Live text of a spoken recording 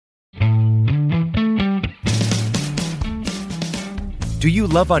Do you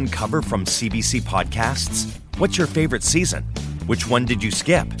love Uncover from CBC Podcasts? What's your favorite season? Which one did you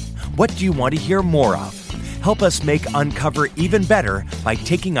skip? What do you want to hear more of? Help us make Uncover even better by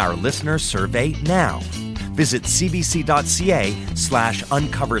taking our listener survey now. Visit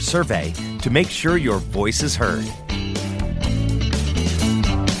cbc.ca/uncover survey to make sure your voice is heard.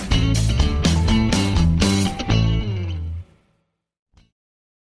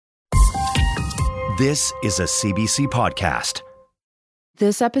 This is a CBC podcast.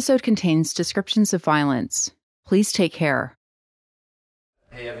 This episode contains descriptions of violence. Please take care.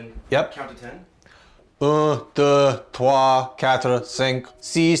 Hey, Evan. Yep. Count to 10. 1, 2, 3, 4, 5,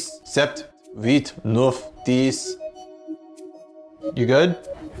 6, 7, 8, 9, 10. You good?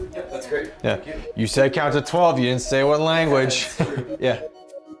 Yep, that's great. Yeah. You said count to 12. You didn't say what language. Yeah.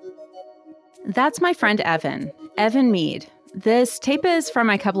 That's my friend Evan Mead. This tape is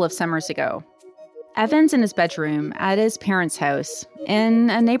from a couple of summers ago. Evan's in his bedroom at his parents' house in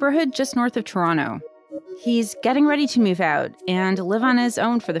a neighborhood just north of Toronto. He's getting ready to move out and live on his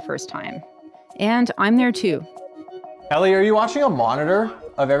own for the first time. And I'm there too. Ellie, are you watching a monitor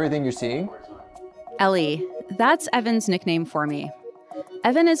of everything you're seeing? Ellie, that's Evan's nickname for me.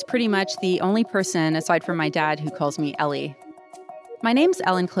 Evan is pretty much the only person aside from my dad who calls me Ellie. My name's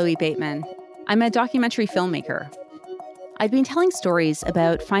Ellen Chloe Bateman. I'm a documentary filmmaker. I've been telling stories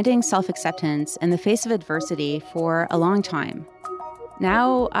about finding self-acceptance in the face of adversity for a long time.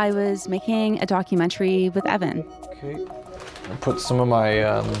 Now I was making a documentary with Evan. Okay. I'll put some of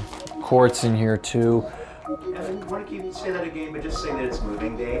my quotes in here too. Evan, why don't you say that again, but just say that it's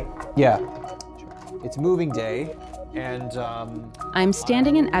moving day? Yeah. It's moving day, and I'm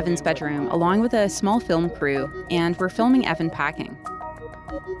standing in Evan's bedroom along with a small film crew, and we're filming Evan packing.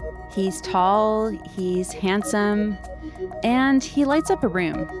 He's tall, he's handsome, and he lights up a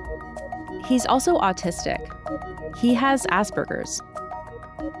room. He's also autistic. He has Asperger's.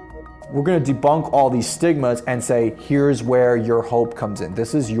 We're going to debunk all these stigmas and say, here's where your hope comes in.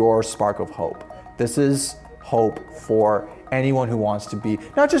 This is your spark of hope. This is hope for anyone who wants to be,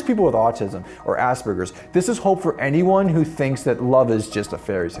 not just people with autism or Asperger's. This is hope for anyone who thinks that love is just a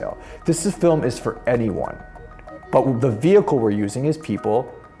fairy tale. This film is for anyone. But the vehicle we're using is people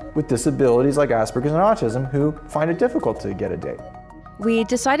with disabilities like Asperger's and autism who find it difficult to get a date. We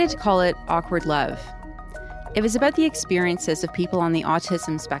decided to call it Awkward Love. It was about the experiences of people on the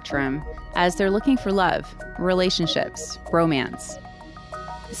autism spectrum as they're looking for love, relationships, romance.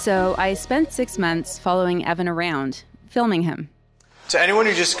 So I spent 6 months following Evan around, filming him. to anyone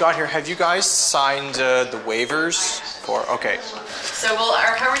who just got here, have you guys signed the waivers for? Okay. So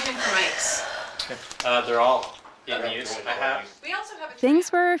how are we doing for mics? They're all in use. We also have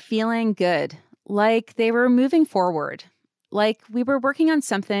Things were feeling good, like they were moving forward, like we were working on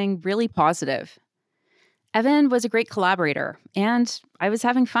something really positive. Evan was a great collaborator, and I was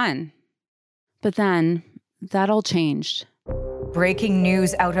having fun. But then, that all changed. Breaking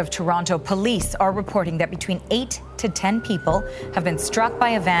news out of Toronto. Police are reporting that between 8 to 10 people have been struck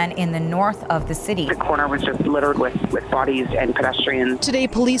by a van in the north of the city. The corner was just littered with bodies and pedestrians. Today,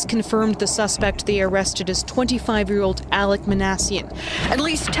 police confirmed the suspect they arrested is 25-year-old Alec Manassian. At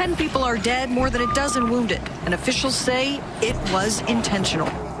least 10 people are dead, more than a dozen wounded. And officials say it was intentional.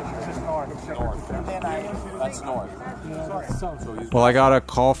 That's north. Well, I got a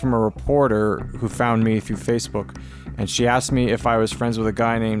call from a reporter who found me through Facebook, and she asked me if I was friends with a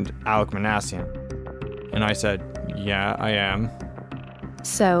guy named Alec Manassian. And I said, yeah, I am.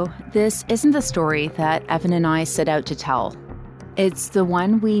 So, this isn't the story that Evan and I set out to tell. It's the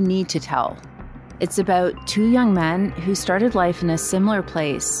one we need to tell. It's about two young men who started life in a similar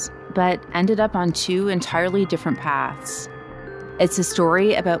place, but ended up on two entirely different paths. It's a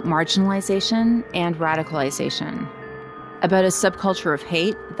story about marginalization and radicalization, about a subculture of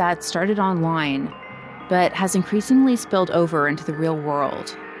hate that started online, but has increasingly spilled over into the real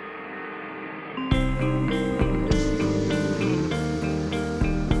world.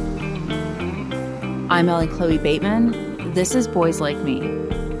 I'm Ellen Chloe Bateman. This is Boys Like Me.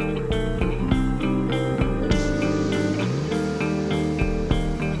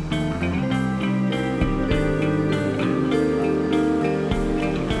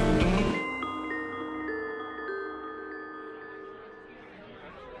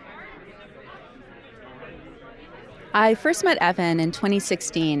 I first met Evan in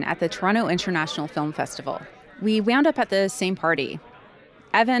 2016 at the Toronto International Film Festival. We wound up at the same party.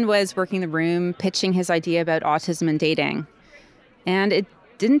 Evan was working the room, pitching his idea about autism and dating. And it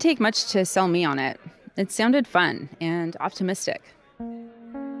didn't take much to sell me on it. It sounded fun and optimistic.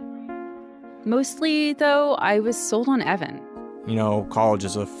 Mostly, though, I was sold on Evan. college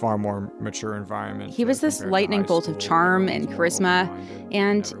is a far more mature environment. He was this lightning bolt of charm and charisma,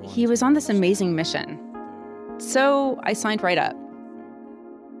 and he was on this amazing mission. So I signed right up.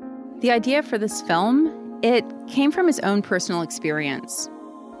 The idea for this film, it came from his own personal experience.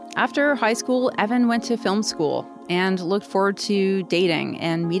 After high school, Evan went to film school and looked forward to dating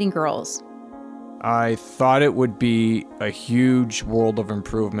and meeting girls. I thought it would be a huge world of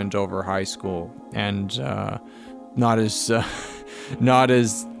improvement over high school, and not as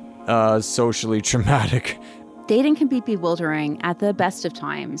socially traumatic. Dating can be bewildering at the best of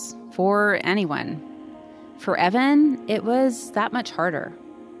times for anyone. For Evan, it was that much harder.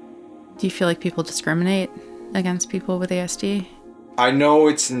 Do you feel like people discriminate against people with ASD? I know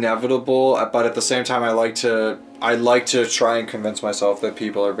it's inevitable, but at the same time, I like to try and convince myself that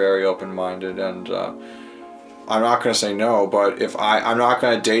people are very open-minded, and I'm not going to say no, but I'm not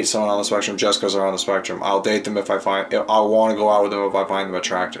going to date someone on the spectrum just because they're on the spectrum. I'll date them if I want to go out with them if I find them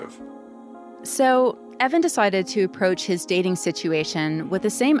attractive. So Evan decided to approach his dating situation with the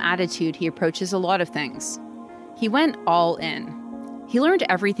same attitude he approaches a lot of things. He went all in. He learned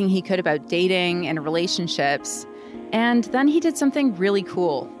everything he could about dating and relationships, and then he did something really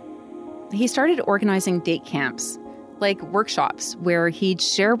cool. He started organizing date camps, like workshops where he'd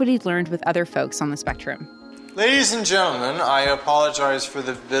share what he'd learned with other folks on the spectrum. Ladies and gentlemen, I apologize for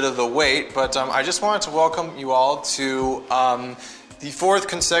the bit of the wait, but I just wanted to welcome you all to the fourth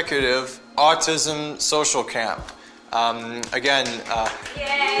consecutive Autism Social Camp. Again,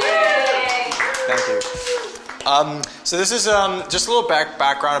 thank you. So this is just a little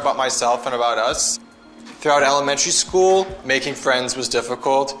background about myself and about us. Throughout elementary school, making friends was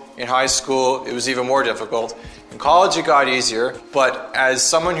difficult. In high school, it was even more difficult. In college, it got easier. But as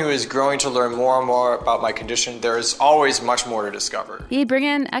someone who is growing to learn more and more about my condition, there is always much more to discover. He'd bring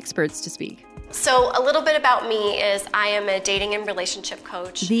in experts to speak. So a little bit about me is I am a dating and relationship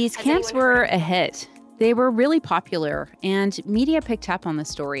coach. These camps were a hit. They were really popular, and media picked up on the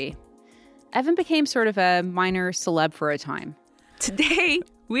story. Evan became sort of a minor celeb for a time. Today,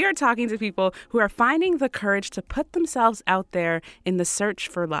 we are talking to people who are finding the courage to put themselves out there in the search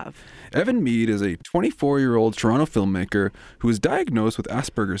for love. Evan Mead is a 24-year-old Toronto filmmaker who was diagnosed with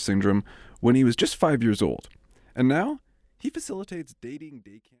Asperger's syndrome when he was just 5 years old. And now, he facilitates dating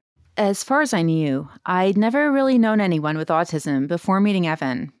day camp. As far as I knew, I'd never really known anyone with autism before meeting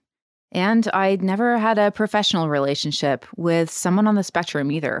Evan. And I'd never had a professional relationship with someone on the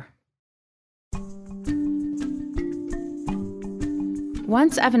spectrum either.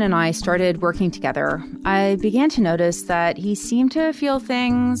 Once Evan and I started working together, I began to notice that he seemed to feel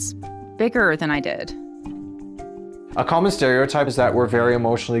things bigger than I did. A common stereotype is that we're very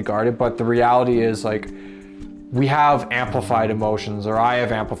emotionally guarded, but the reality is, we have amplified emotions, or I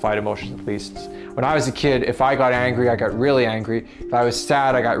have amplified emotions at least. When I was a kid, if I got angry, I got really angry. If I was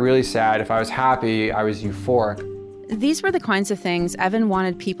sad, I got really sad. If I was happy, I was euphoric. These were the kinds of things Evan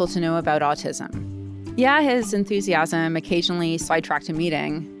wanted people to know about autism. Yeah, his enthusiasm occasionally sidetracked a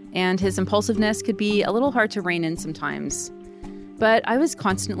meeting, and his impulsiveness could be a little hard to rein in sometimes. But I was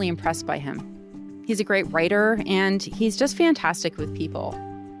constantly impressed by him. He's a great writer, and he's just fantastic with people.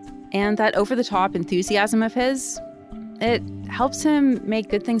 And that over-the-top enthusiasm of his, it helps him make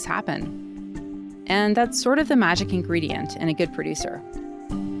good things happen. And that's sort of the magic ingredient in a good producer.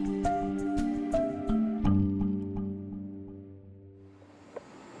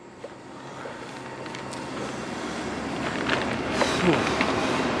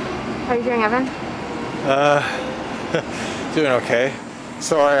 How are you doing, Evan? Doing okay.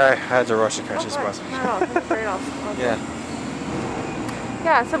 Sorry, I had to rush to catch this bus.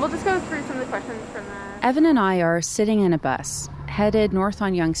 Yeah, so we'll just go through some of the questions from the... Evan and I are sitting in a bus, headed north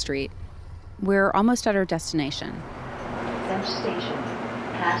on Yonge Street. We're almost at our destination. Finch Station.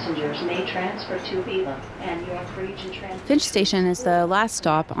 Passengers may transfer to Viva and York Region Transit. Finch Station is the last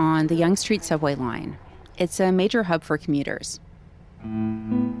stop on the Yonge Street subway line. It's a major hub for commuters.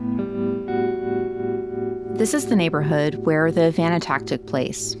 This is the neighborhood where the van attack took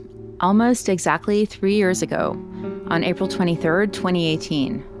place, almost exactly 3 years ago, on April 23rd,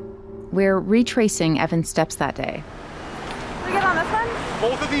 2018. We're retracing Evan's steps that day. Can we get on this one?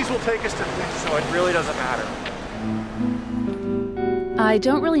 Both of these will take us to Finch, so it really doesn't matter. I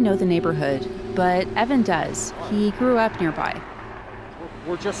don't really know the neighborhood, but Evan does. He grew up nearby.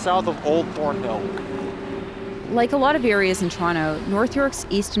 We're just south of Old Thornhill. Like a lot of areas in Toronto, North York's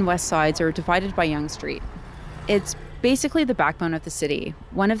east and west sides are divided by Yonge Street. It's basically the backbone of the city,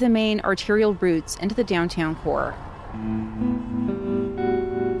 one of the main arterial routes into the downtown core.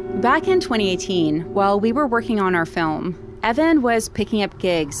 Back in 2018, while we were working on our film, Evan was picking up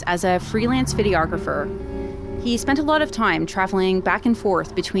gigs as a freelance videographer. He spent a lot of time traveling back and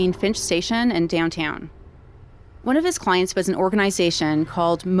forth between Finch Station and downtown. One of his clients was an organization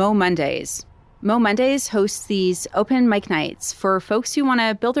called Mo Mondays. Mo Mondays hosts these open mic nights for folks who want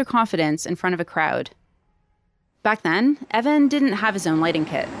to build their confidence in front of a crowd. Back then, Evan didn't have his own lighting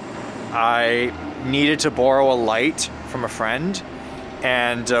kit. I needed to borrow a light from a friend,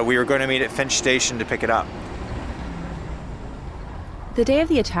 and we were going to meet at Finch Station to pick it up. The day of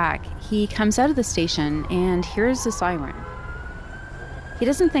the attack, he comes out of the station and hears a siren. He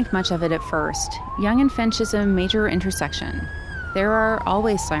doesn't think much of it at first. Yonge and Finch is a major intersection. There are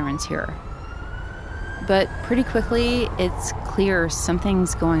always sirens here. But pretty quickly, it's clear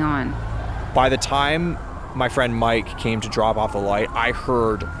something's going on. By the time my friend Mike came to drop off the light, I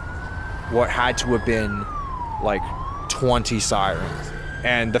heard what had to have been like 20 sirens.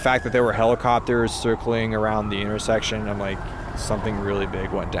 And the fact that there were helicopters circling around the intersection, I'm like, something really big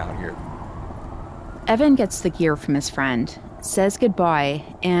went down here. Evan gets the gear from his friend, says goodbye,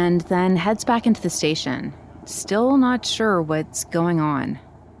 and then heads back into the station, still not sure what's going on.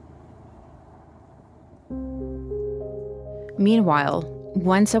 Meanwhile,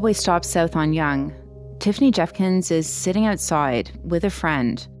 one subway stop south on Yonge, Tiffany Jeffkins is sitting outside with a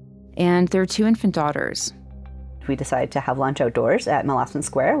friend and their 2 infant daughters. We decided to have lunch outdoors at Melasman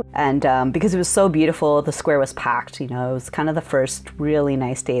Square. And because it was so beautiful, the square was packed. You know, it was kind of the first really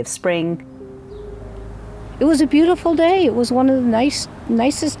nice day of spring. It was a beautiful day. It was one of the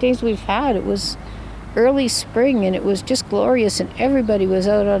nicest days we've had. It was early spring and it was just glorious and everybody was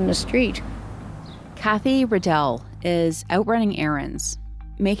out on the street. Kathy Riddell is out running errands,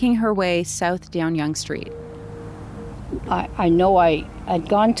 making her way south down Yonge Street. I know I'd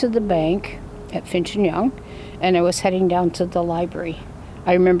gone to the bank at Finch and Yonge, and I was heading down to the library.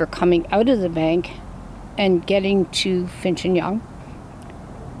 I remember coming out of the bank and getting to Finch and Yonge,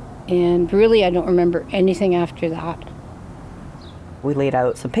 and really I don't remember anything after that. We laid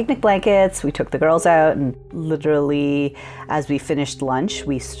out some picnic blankets, we took the girls out, and literally as we finished lunch,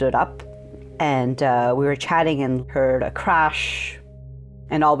 we stood up and we were chatting and heard a crash,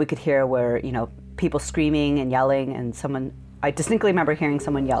 and all we could hear were, you know, people screaming and yelling, and I distinctly remember hearing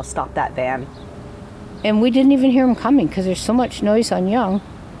someone yell, "Stop that van." And we didn't even hear them coming because there's so much noise on Yonge.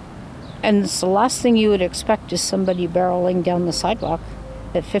 And it's the last thing you would expect is somebody barreling down the sidewalk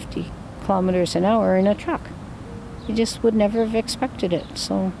at 50 kilometers an hour in a truck. You just would never have expected it,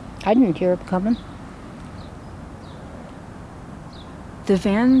 so I didn't hear it coming. The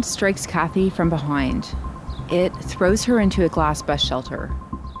van strikes Kathy from behind. It throws her into a glass bus shelter.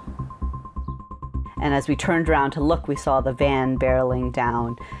 And as we turned around to look, we saw the van barreling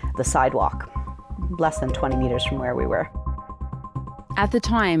down the sidewalk, less than 20 meters from where we were. At the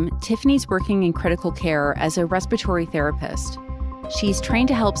time, Tiffany's working in critical care as a respiratory therapist. She's trained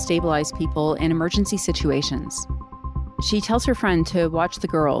to help stabilize people in emergency situations. She tells her friend to watch the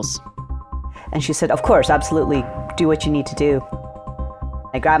girls. And she said, "Of course, absolutely, do what you need to do."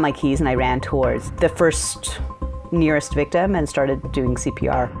 I grabbed my keys and I ran towards the first nearest victim and started doing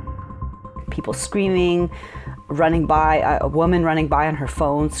CPR. People screaming, running by, a woman running by on her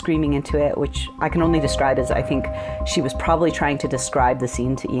phone, screaming into it, which I can only describe as I think she was probably trying to describe the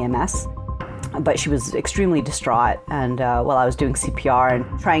scene to EMS. But she was extremely distraught, and while I was doing CPR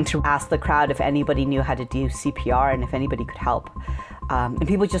and trying to ask the crowd if anybody knew how to do CPR and if anybody could help. And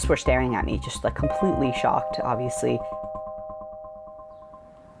people just were staring at me, just like completely shocked, obviously.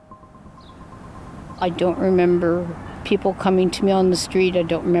 I don't remember people coming to me on the street. I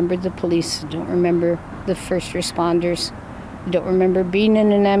don't remember the police. I don't remember the first responders. I don't remember being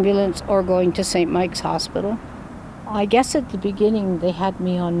in an ambulance or going to St. Mike's Hospital. I guess at the beginning they had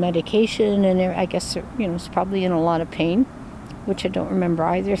me on medication, and I guess it's probably in a lot of pain, which I don't remember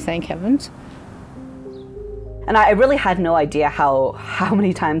either, thank heavens. And I really had no idea how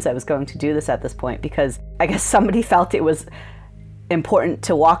many times I was going to do this at this point, because I guess somebody felt it was important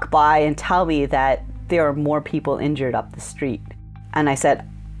to walk by and tell me that there are more people injured up the street. And I said,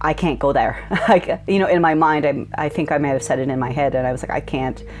 I can't go there. In my mind, I think I may have said it in my head, and I was like, I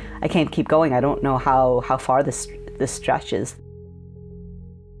can't keep going. I don't know how far this stretches.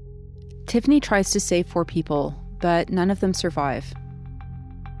 Tiffany tries to save 4 people, but none of them survive.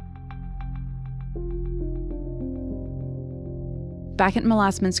 Back at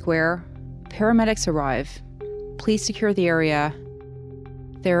Melasman Square, paramedics arrive. Police secure the area.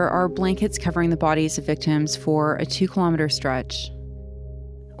 There are blankets covering the bodies of victims for a 2-kilometer stretch.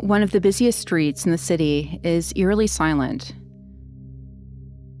 One of the busiest streets in the city is eerily silent.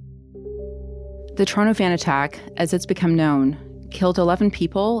 The Toronto van attack, as it's become known, killed 11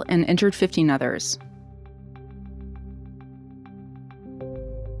 people and injured 15 others.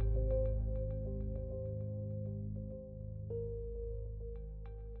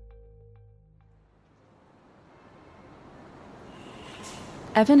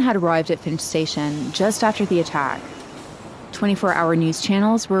 Evan had arrived at Finch Station just after the attack. 24-hour news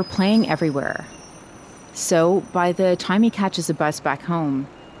channels were playing everywhere. So by the time he catches a bus back home,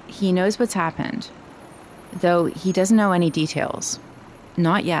 he knows what's happened, though he doesn't know any details.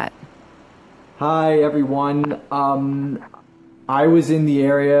 Not yet. Hi, everyone. I was in the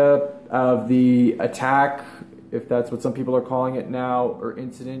area of the attack, if that's what some people are calling it now, or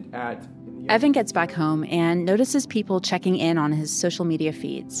incident at... Evan gets back home and notices people checking in on his social media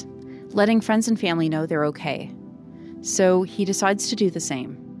feeds, letting friends and family know they're okay. So he decides to do the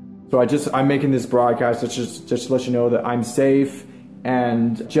same. So I'm making this broadcast just to let you know that I'm safe,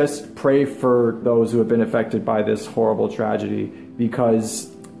 and just pray for those who have been affected by this horrible tragedy, because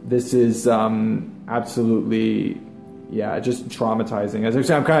this is absolutely, just traumatizing. As I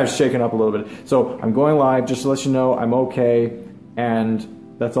said, I'm kind of shaken up a little bit. So I'm going live just to let you know I'm okay,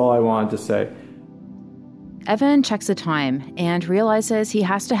 and that's all I wanted to say. Evan checks the time and realizes he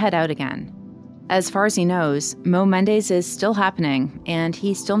has to head out again. As far as he knows, Mo Mondays is still happening, and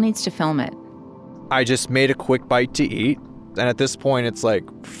he still needs to film it. I just made a quick bite to eat, and at this point it's like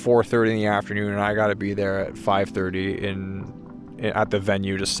 4:30 in the afternoon, and I gotta be there at 5:30 at the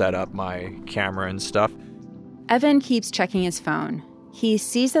venue to set up my camera and stuff. Evan keeps checking his phone. He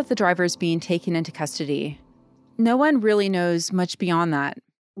sees that the driver is being taken into custody. No one really knows much beyond that.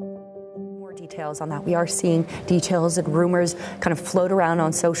 Details on that. We are seeing details and rumors kind of float around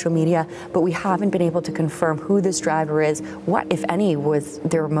on social media, but we haven't been able to confirm who this driver is, what, if any, was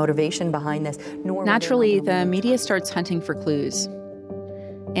their motivation behind this. Naturally, the media starts hunting for clues.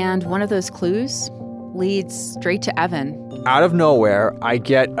 And one of those clues leads straight to Evan. Out of nowhere, I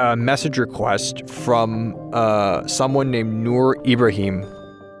get a message request from someone named Noor Ibrahim.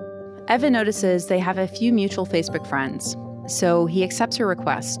 Evan notices they have a few mutual Facebook friends, so he accepts her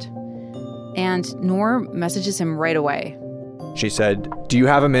request. And Noor messages him right away. She said, "Do you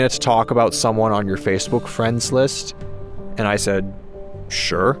have a minute to talk about someone on your Facebook friends list?" And I said,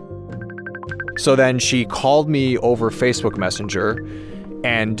 "Sure." So then she called me over Facebook Messenger,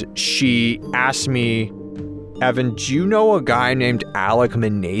 and she asked me, "Evan, do you know a guy named Alec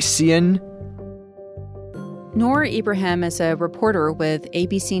Manassian?" Noor Ibrahim is a reporter with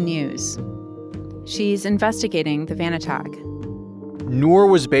ABC News. She's investigating the van attack. Noor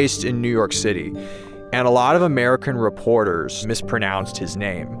was based in New York City, and a lot of American reporters mispronounced his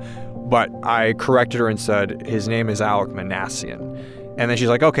name. But I corrected her and said, his name is Alec Manassian. And then she's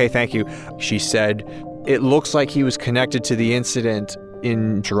like, okay, thank you. She said, it looks like he was connected to the incident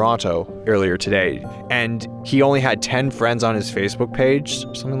in Toronto earlier today, and he only had 10 friends on his Facebook page,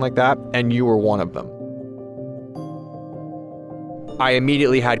 something like that, and you were one of them. I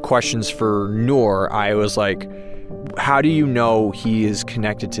immediately had questions for Noor. I was like, how do you know he is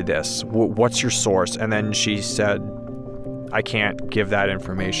connected to this? What's your source? And then she said, I can't give that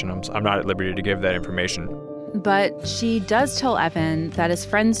information. I'm not at liberty to give that information. But she does tell Evan that his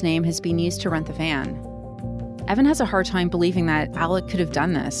friend's name has been used to rent the van. Evan has a hard time believing that Alec could have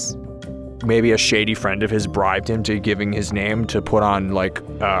done this. Maybe a shady friend of his bribed him to giving his name to put on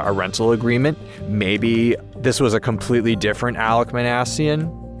a rental agreement. Maybe this was a completely different Alec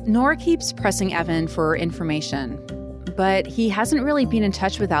Manassian. Noor keeps pressing Evan for information, but he hasn't really been in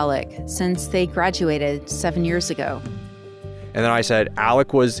touch with Alec since they graduated 7 years ago. And then I said,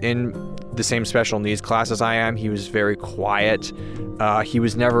 Alec was in the same special needs class as I am. He was very quiet. He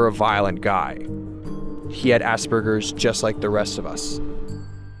was never a violent guy. He had Asperger's just like the rest of us.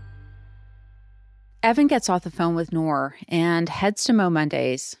 Evan gets off the phone with Noor and heads to Mo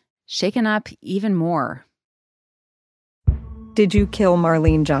Mondays, shaken up even more. Did you kill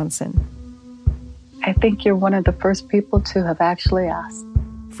Marlene Johnson? I think you're one of the first people to have actually asked.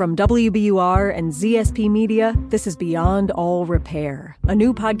 From WBUR and ZSP Media, this is Beyond All Repair, a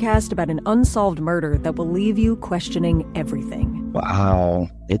new podcast about an unsolved murder that will leave you questioning everything. Wow,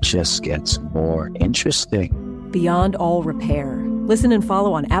 it just gets more interesting. Beyond All Repair. Listen and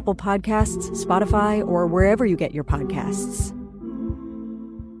follow on Apple Podcasts, Spotify, or wherever you get your podcasts.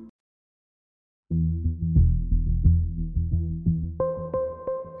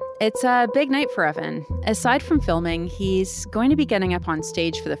 It's a big night for Evan. Aside from filming, he's going to be getting up on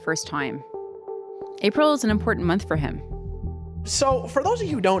stage for the first time. April is an important month for him. So, for those of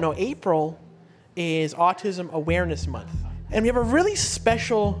you who don't know, April is Autism Awareness Month. And we have a really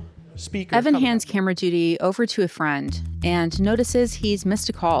special speaker. Evan hands camera duty over to a friend and notices he's missed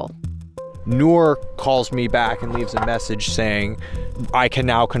a call. Noor calls me back and leaves a message saying, I can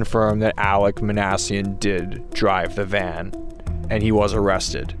now confirm that Alec Manassian did drive the van, and he was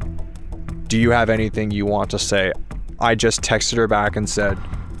arrested. Do you have anything you want to say? I just texted her back and said,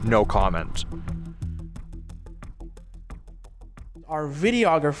 no comment. our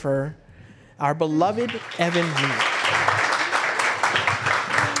videographer, our beloved Evan Lee.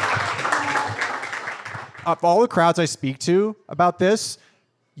 Of all the crowds I speak to about this,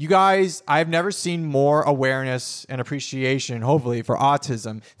 you guys, I've never seen more awareness and appreciation, hopefully, for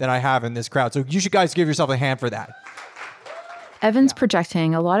autism than I have in this crowd. So you should guys give yourself a hand for that. Evan's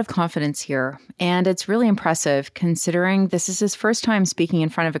projecting a lot of confidence here, and it's really impressive considering this is his first time speaking in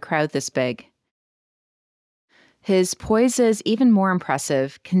front of a crowd this big. His poise is even more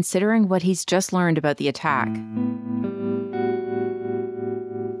impressive considering what he's just learned about the attack.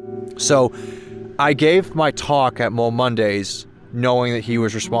 So I gave my talk at Mo Mondays knowing that he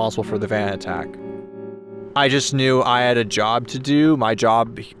was responsible for the van attack. I just knew I had a job to do. My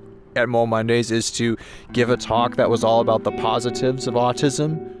job at Mo Mondays is to give a talk that was all about the positives of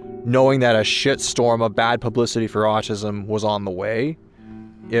autism, knowing that a shitstorm of bad publicity for autism was on the way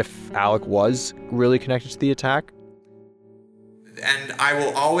if Alec was really connected to the attack. And I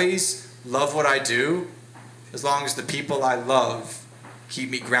will always love what I do as long as the people I love keep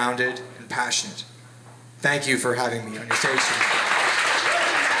me grounded and passionate. Thank you for having me on your station.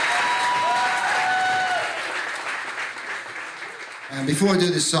 And before I do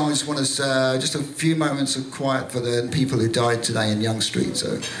this song, I just want to just a few moments of quiet for the people who died today in Young Street.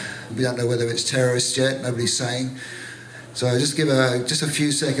 So we don't know whether it's terrorists yet. Nobody's saying. So just give just a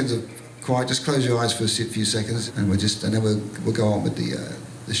few seconds of quiet. Just close your eyes for a few seconds, and then we'll go on with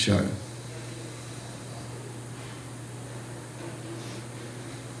the show.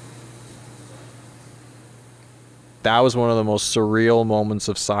 That was one of the most surreal moments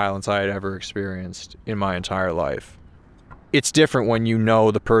of silence I had ever experienced in my entire life. It's different when you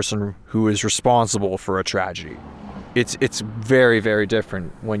know the person who is responsible for a tragedy. It's very, very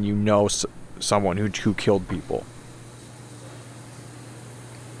different when you know someone who killed people.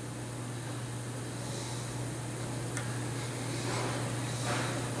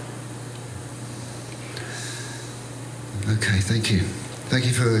 Okay, thank you. Thank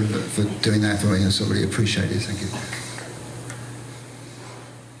you for doing that for me. I really appreciate it. Thank you.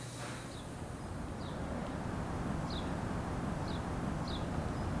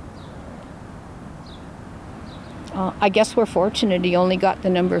 I guess we're fortunate he only got the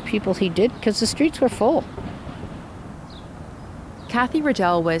number of people he did because the streets were full. Kathy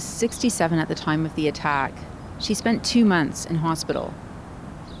Riddell was 67 at the time of the attack. She spent 2 months in hospital.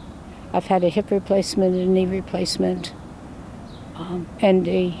 I've had a hip replacement, a knee replacement, and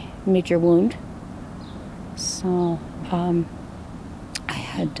a major wound. So I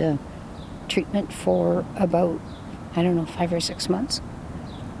had treatment for about, 5 or 6 months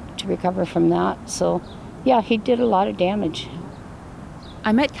to recover from that. So yeah, he did a lot of damage.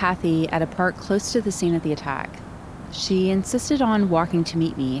 I met Kathy at a park close to the scene of the attack. She insisted on walking to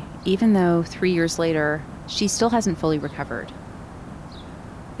meet me, even though 3 years later, she still hasn't fully recovered.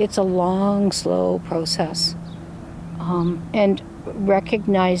 It's a long, slow process. And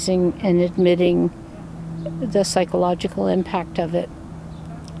recognizing and admitting the psychological impact of it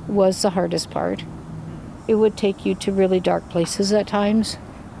was the hardest part. It would take you to really dark places at times.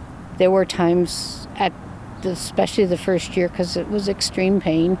 There were times especially the first year, because it was extreme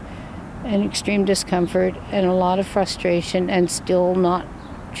pain and extreme discomfort and a lot of frustration and still not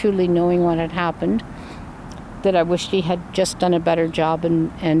truly knowing what had happened, that I wished he had just done a better job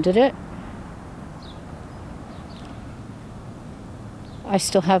and ended it. I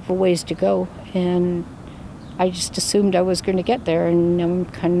still have a ways to go, and I just assumed I was going to get there, and I'm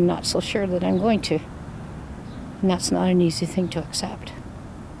kind of not so sure that I'm going to. And that's not an easy thing to accept.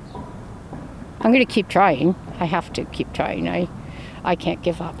 I'm going to keep trying. I have to keep trying. I can't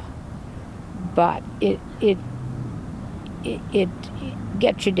give up. But it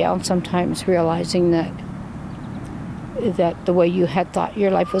gets you down sometimes, realizing that the way you had thought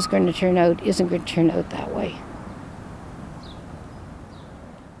your life was going to turn out isn't going to turn out that way.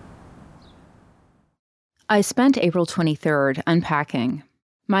 I spent April 23rd unpacking.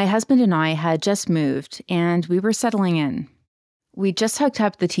 My husband and I had just moved, and we were settling in. We just hooked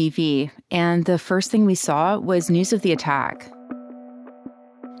up the TV, and the first thing we saw was news of the attack.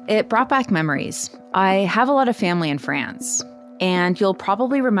 It brought back memories. I have a lot of family in France, and you'll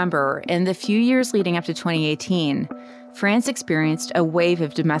probably remember in the few years leading up to 2018, France experienced a wave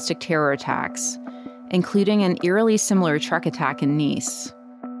of domestic terror attacks, including an eerily similar truck attack in Nice.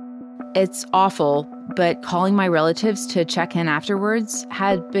 It's awful, but calling my relatives to check in afterwards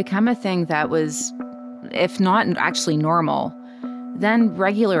had become a thing that was, if not actually normal, then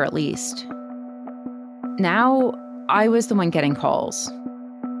regular at least. Now, I was the one getting calls.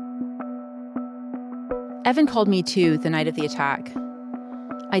 Evan called me too the night of the attack.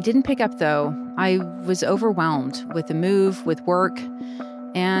 I didn't pick up though. I was overwhelmed with the move, with work,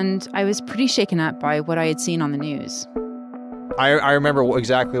 and I was pretty shaken up by what I had seen on the news. I remember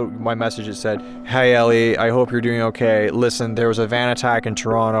exactly my message. It said, "Hey, Ellie, I hope you're doing okay. Listen, there was a van attack in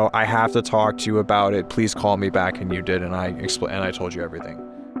Toronto. I have to talk to you about it. Please call me back." And you did, and I told you everything.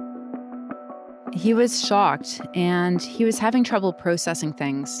 He was shocked, and he was having trouble processing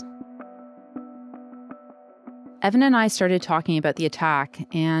things. Evan and I started talking about the attack,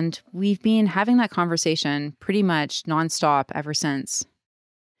 and we've been having that conversation pretty much nonstop ever since.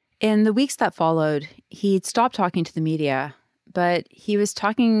 In the weeks that followed, he'd stopped talking to the media, but he was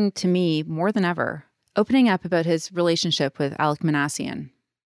talking to me more than ever, opening up about his relationship with Alec Manassian.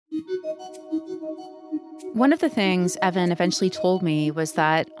 One of the things Evan eventually told me was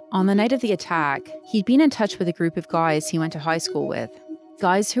that on the night of the attack, he'd been in touch with a group of guys he went to high school with,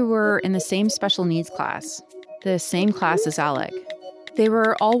 guys who were in the same special needs class, the same class as Alec. They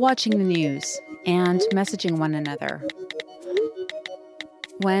were all watching the news and messaging one another.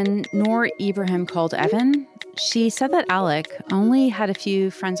 When Noor Ibrahim called Evan, she said that Alec only had a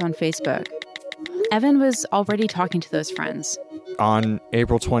few friends on Facebook. Evan was already talking to those friends. On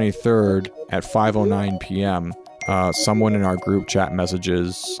April 23rd at 5:09 p.m., someone in our group chat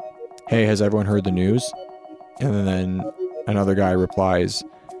messages, "Hey, has everyone heard the news?" And then another guy replies,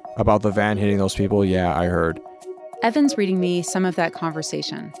 "About the van hitting those people? Yeah, I heard." Evan's reading me some of that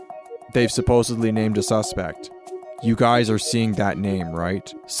conversation. "They've supposedly named a suspect. You guys are seeing that name,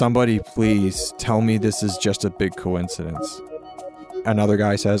 right? Somebody please tell me this is just a big coincidence." Another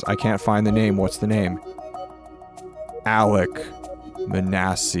guy says, "I can't find the name. What's the name?" "Alec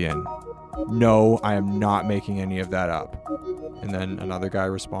Manassian. No, I am not making any of that up." And then another guy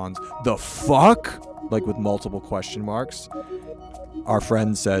responds, "The fuck?" Like with multiple question marks. Our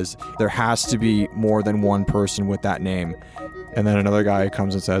friend says, "There has to be more than one person with that name." And then another guy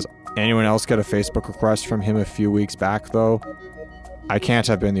comes and says, "Anyone else get a Facebook request from him a few weeks back, though?" I can't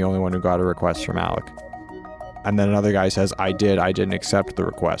have been the only one who got a request from Alec. And then another guy says, I didn't accept the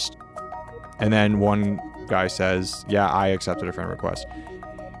request. And then one guy says, "Yeah, I accepted a friend request."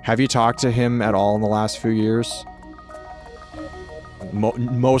 Have you talked to him at all in the last few years?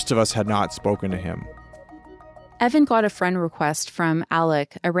 Most of us had not spoken to him. Evan got a friend request from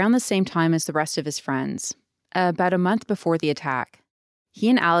Alec around the same time as the rest of his friends, about a month before the attack. He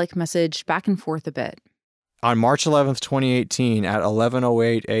and Alec messaged back and forth a bit. On March 11th, 2018, at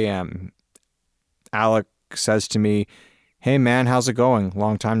 11:08 a.m., Alec says to me, "Hey man, how's it going?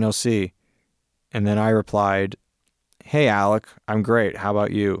 Long time no see." And then I replied, "Hey Alec, I'm great. How about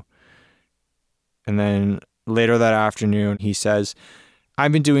you?" And then later that afternoon, he says,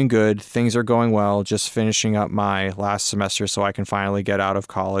 "I've been doing good. Things are going well. Just finishing up my last semester so I can finally get out of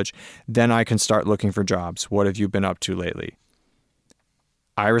college. Then I can start looking for jobs. What have you been up to lately?"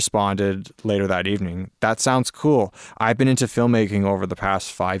 I responded later that evening, "That sounds cool. I've been into filmmaking over the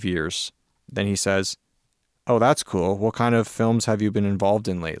past 5 years." Then he says, "Oh, that's cool. What kind of films have you been involved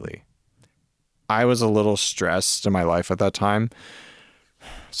in lately?" I was a little stressed in my life at that time,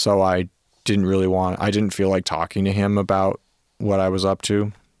 so I didn't feel like talking to him about what I was up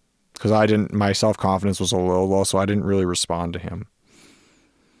to, because my self-confidence was a little low, so I didn't really respond to him.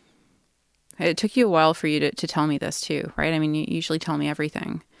 It took you a while for you to tell me this too, right? I mean, you usually tell me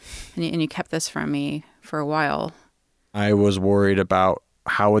everything, and you kept this from me for a while. I was worried about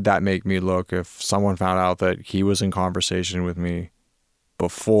how would that make me look if someone found out that he was in conversation with me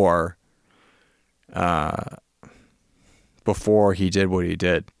before he did what he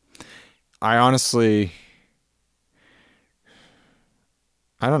did. I honestly,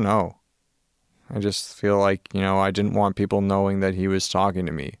 I don't know. I just feel like, I didn't want people knowing that he was talking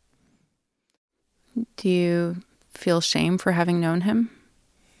to me. Do you feel shame for having known him?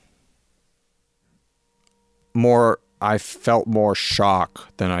 I felt more shock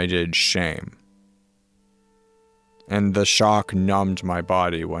than I did shame. And the shock numbed my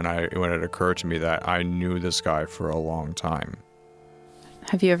body when it occurred to me that I knew this guy for a long time.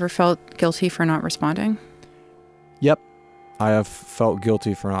 Have you ever felt guilty for not responding? Yep. I have felt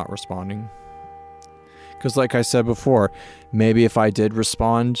guilty for not responding. Because like I said before, maybe if I did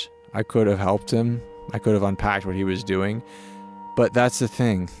respond, I could have helped him. I could have unpacked what he was doing. But that's the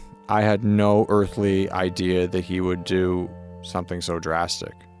thing. I had no earthly idea that he would do something so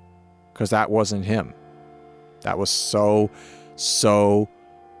drastic. Because that wasn't him. That was so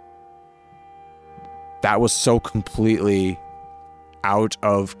completely out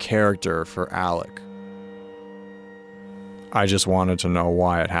of character for Alec. I just wanted to know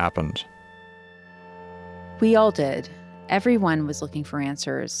why it happened. We all did. Everyone was looking for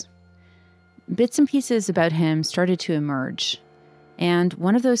answers. Bits and pieces about him started to emerge. And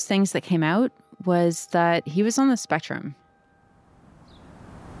one of those things that came out was that he was on the spectrum.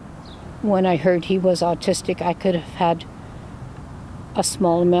 When I heard he was autistic, I could have had a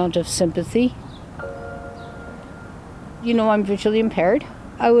small amount of sympathy. You know, I'm visually impaired.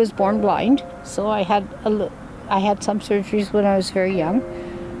 I was born blind, so I had some surgeries when I was very young,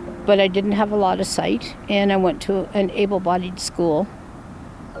 but I didn't have a lot of sight, and I went to an able-bodied school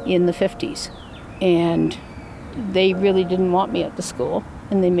in the 50s, and they really didn't want me at the school,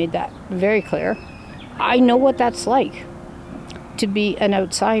 and they made that very clear. I know what that's like, to be an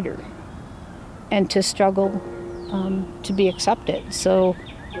outsider and to struggle to be accepted. So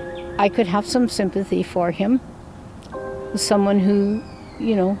I could have some sympathy for him, someone who,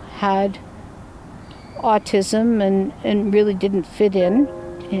 you know, had autism and really didn't fit in,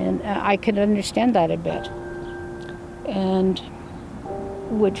 and I could understand that a bit, and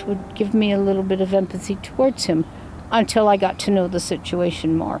which would give me a little bit of empathy towards him until I got to know the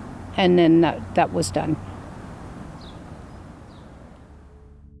situation more, and then that was done.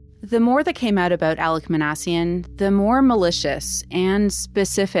 The more that came out about Alek Minassian, the more malicious and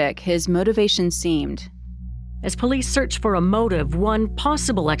specific his motivation seemed. As police search for a motive, one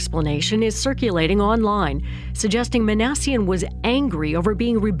possible explanation is circulating online, suggesting Minassian was angry over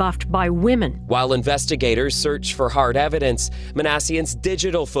being rebuffed by women. While investigators search for hard evidence, Minassian's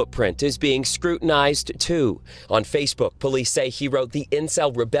digital footprint is being scrutinized too. On Facebook, police say he wrote the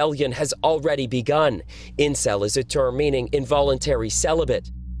incel rebellion has already begun. Incel is a term meaning involuntary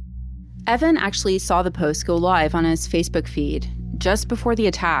celibate. Evan actually saw the post go live on his Facebook feed just before the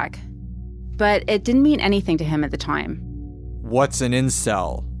attack, but it didn't mean anything to him at the time. What's an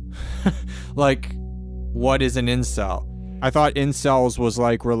incel? Like, what is an incel? I thought incels was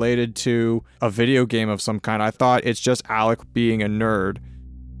like related to a video game of some kind. I thought it's just Alek being a nerd.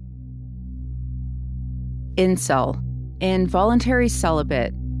 Incel, involuntary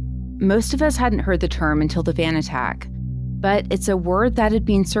celibate. Most of us hadn't heard the term until the van attack, but it's a word that had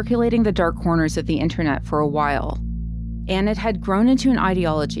been circulating the dark corners of the internet for a while, and it had grown into an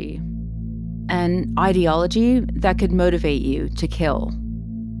ideology that could motivate you to kill.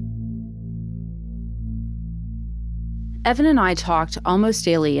 Evan and I talked almost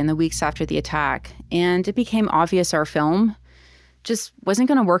daily in the weeks after the attack, and it became obvious our film just wasn't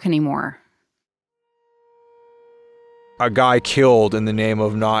going to work anymore. A guy killed in the name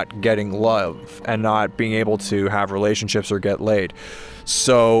of not getting love and not being able to have relationships or get laid.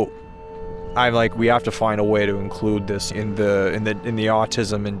 So I'm like, we have to find a way to include this in the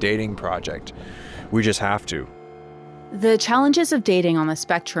autism and dating project. We just have to. The challenges of dating on the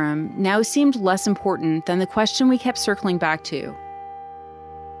spectrum now seemed less important than the question we kept circling back to.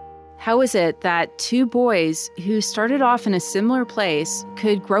 How is it that two boys who started off in a similar place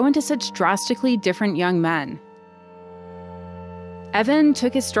could grow into such drastically different young men? Evan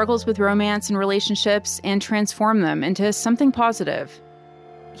took his struggles with romance and relationships and transformed them into something positive.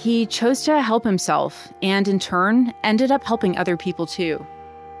 He chose to help himself and, in turn, ended up helping other people too.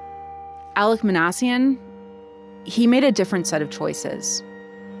 Alek Minassian, he made a different set of choices.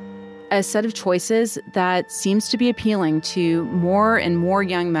 A set of choices that seems to be appealing to more and more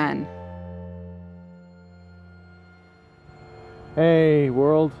young men. Hey,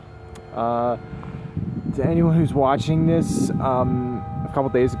 world. To anyone who's watching this, a couple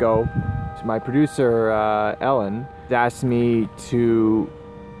days ago, my producer, Ellen, asked me to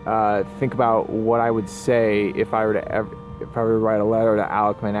think about what I would say if I were to write a letter to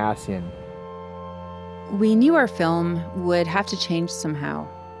Alek Minassian. We knew our film would have to change somehow.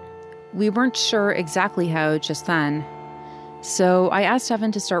 We weren't sure exactly how just then. So I asked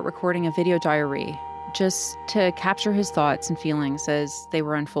Evan to start recording a video diary, just to capture his thoughts and feelings as they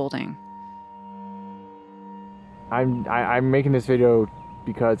were unfolding. I'm making this video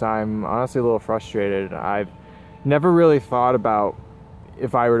because I'm honestly a little frustrated. I've never really thought about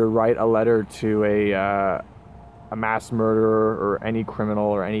if I were to write a letter to a mass murderer or any criminal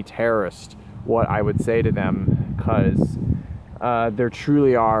or any terrorist, what I would say to them, because there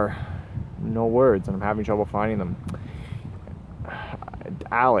truly are no words, and I'm having trouble finding them.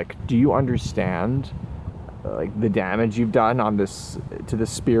 Alek, do you understand the damage you've done on this, to the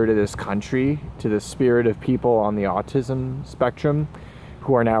spirit of this country, to the spirit of people on the autism spectrum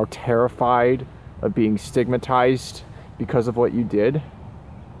who are now terrified of being stigmatized because of what you did?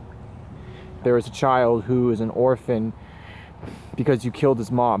 There was a child who is an orphan because you killed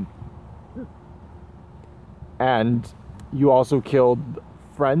his mom. And you also killed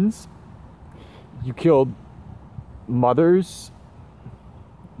friends. You killed mothers,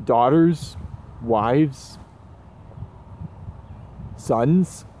 daughters, wives,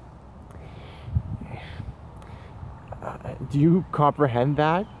 sons. Do you comprehend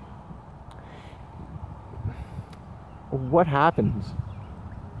that? what happened?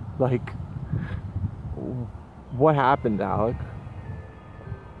 Like, what happened, Alec?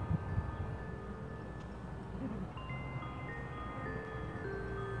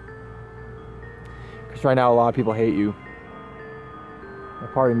 Because right now a lot of people hate you. A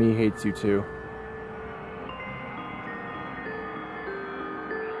part of me hates you too.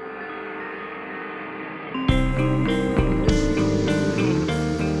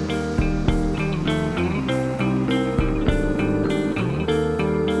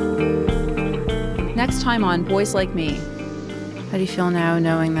 Next time on Boys Like Me. How do you feel now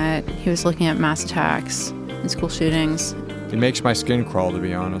knowing that he was looking at mass attacks and school shootings? It makes my skin crawl, to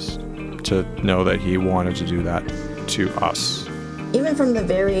be honest, to know that he wanted to do that to us. Even from the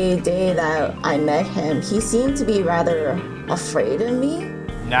very day that I met him, he seemed to be rather afraid of me.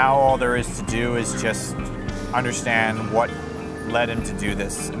 Now all there is to do is just understand what led him to do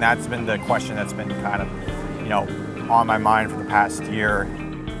this. And that's been the question that's been kind of, on my mind for the past year.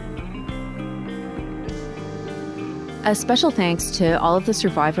 A special thanks to all of the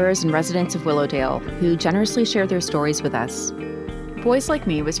survivors and residents of Willowdale who generously shared their stories with us. Boys Like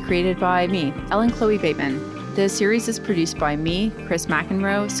Me was created by me, Ellen Chloe Bateman. The series is produced by me, Chris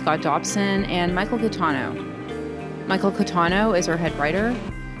McEnroe, Scott Dobson, and Michael Catano. Michael Catano is our head writer.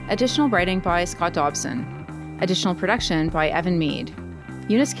 Additional writing by Scott Dobson. Additional production by Evan Mead.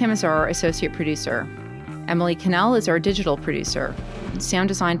 Eunice Kim is our associate producer. Emily Cannell is our digital producer. Sound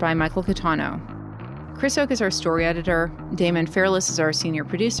design by Michael Catano. Chris Oak is our story editor, Damon Fairless is our senior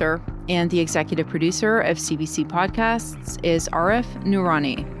producer, and the executive producer of CBC Podcasts is Arif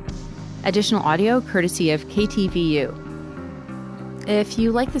Noorani. Additional audio courtesy of KTVU. If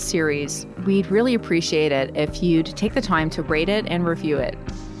you like the series, we'd really appreciate it if you'd take the time to rate it and review it.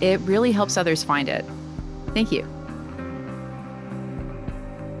 It really helps others find it. Thank you.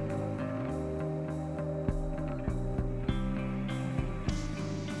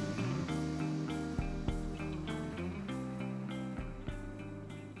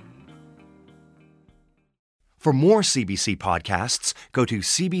 For more CBC podcasts, go to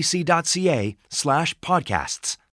cbc.ca/podcasts.